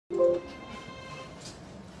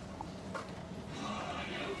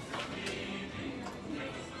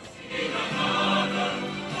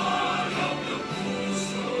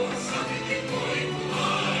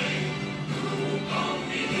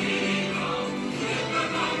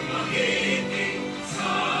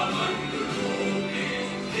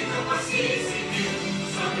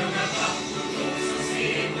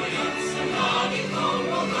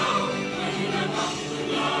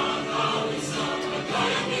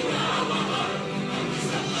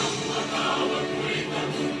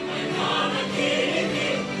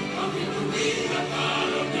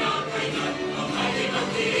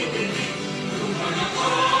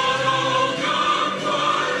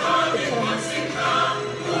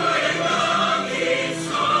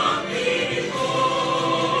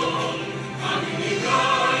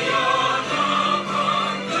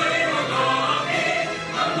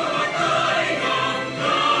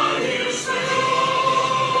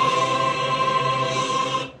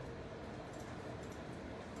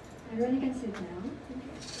you can sit now.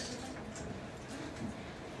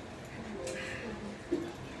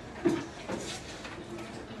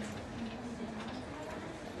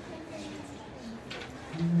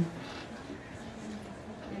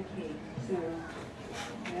 Okay,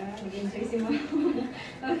 so,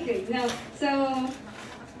 okay, now, so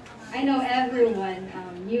I know everyone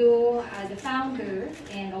knew the founder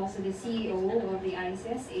and also the CEO of the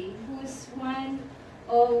ICSA, who's one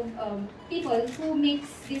of people who makes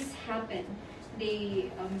this happen.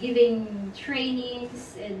 They giving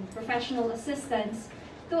trainings and professional assistance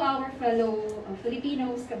to our fellow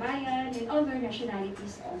Filipinos, kabayan, and other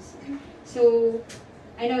nationalities also. So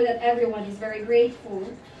I know that everyone is very grateful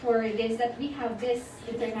for this, that we have this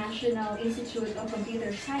International Institute of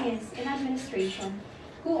Computer Science and Administration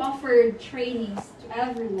who offered trainings to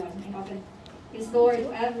everyone and opened his door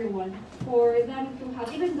to everyone for them to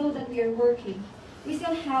have, even though that we are working, we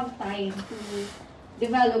still have time to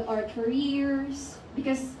develop our careers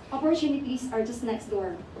because opportunities are just next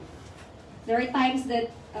door. There are times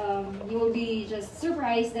that you will be just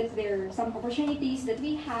surprised that there are some opportunities that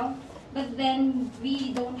we have, but then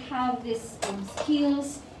we don't have these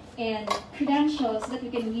skills and credentials that we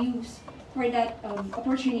can use for that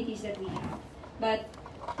opportunities that we have. But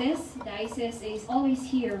the ICSA is always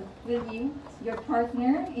here with you, your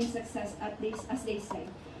partner in success, at least as they say.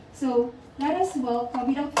 So let us welcome,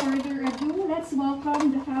 without further ado, let's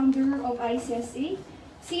welcome the founder of ICSA,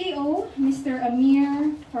 CEO, Mr.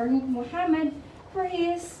 Aamir Farouk Muhammad, for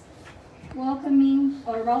his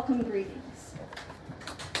welcome greetings.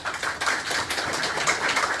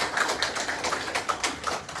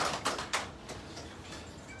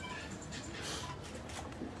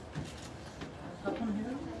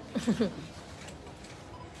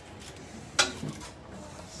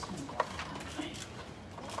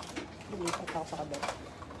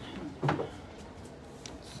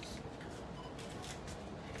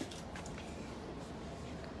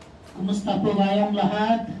 Kumusta po kayong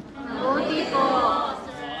lahat? Mabuti po.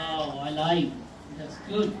 Wow, alive. That's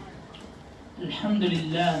good.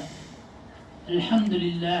 Alhamdulillah.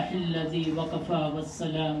 Alhamdulillah alladhi waqafa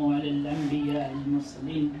wassalamu ala al-anbiya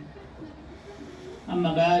al-mursalin.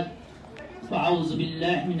 Amma ba'd. Fa'awzu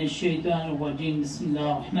billahi minash shaitanir rajim.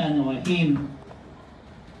 Bismillahir rahmanir rahim.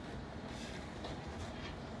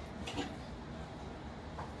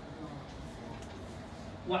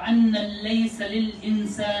 وأن ليس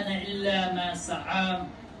للإنسان إلا ما سعى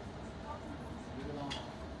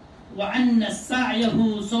وأن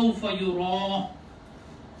سعيه سوف يراه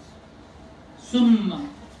ثم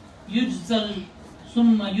يجزه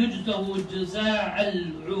الجزاء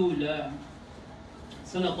العولى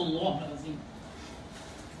صدق الله العظيم.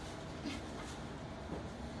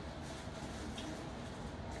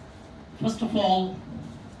 First of all,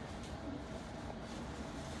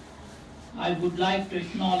 I would like to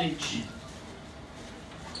acknowledge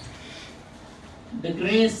the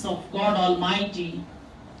grace of God Almighty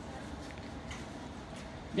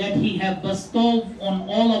that He have bestowed on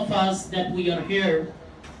all of us that we are here.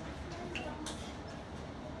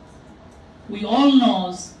 We all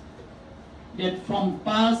know that from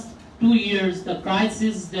past 2 years, the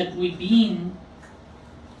crisis that we've been,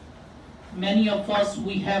 many of us,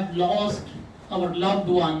 we have lost our loved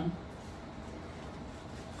one.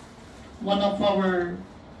 One of our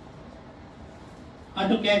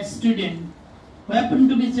AutoCAD student who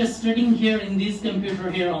happened to be just studying here in this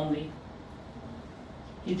computer here only.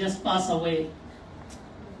 He just passed away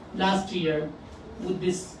last year with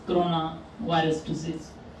this coronavirus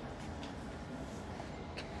disease.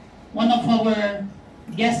 One of our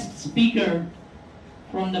guest speaker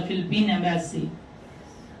from the Philippine Embassy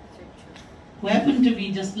who happened to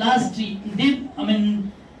be just last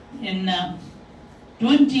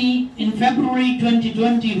in February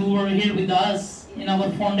 2020, who were here with us in our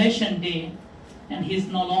foundation day, and he's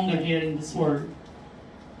no longer here in this world.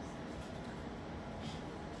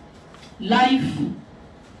 Life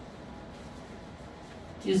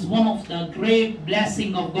is one of the great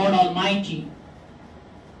blessings of God Almighty.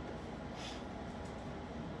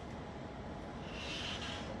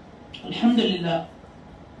 Alhamdulillah,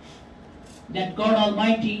 that God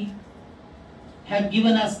Almighty have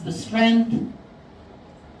given us the strength.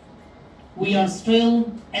 We are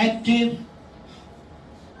still active,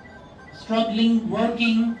 struggling,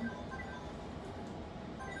 working.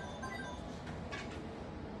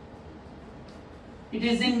 It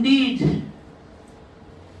is indeed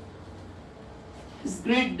His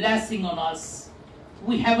great blessing on us.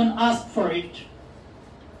 We haven't asked for it.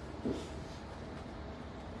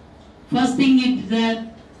 First thing is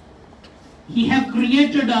that He have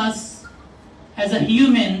created us as a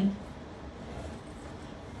human,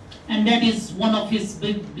 And that is one of His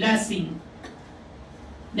big blessings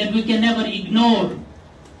that we can never ignore.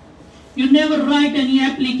 You never write any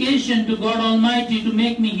application to God Almighty to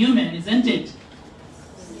make me human, isn't it?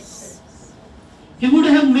 He would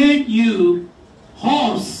have made you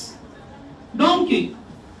horse, donkey,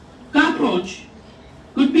 cockroach,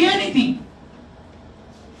 could be anything.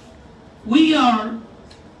 We are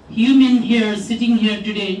human here, sitting here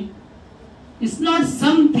today. It's not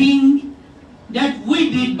something that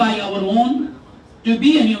we did by our own to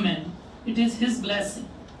be a human. It is His blessing.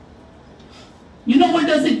 You know what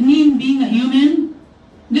does it mean being a human?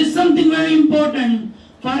 There's something very important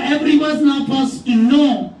for every one of us to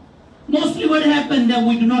know. Mostly what happens that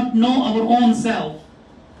we do not know our own self.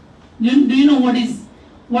 Do you know what is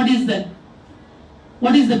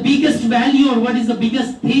the biggest value, or what is the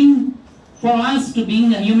biggest thing for us to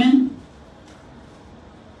being a human?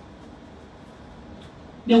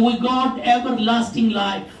 That we got everlasting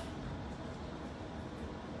life.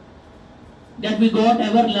 That we got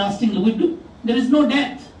everlasting life. There is no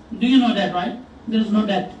death. Do you know that, right? There is no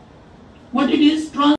death. What it is?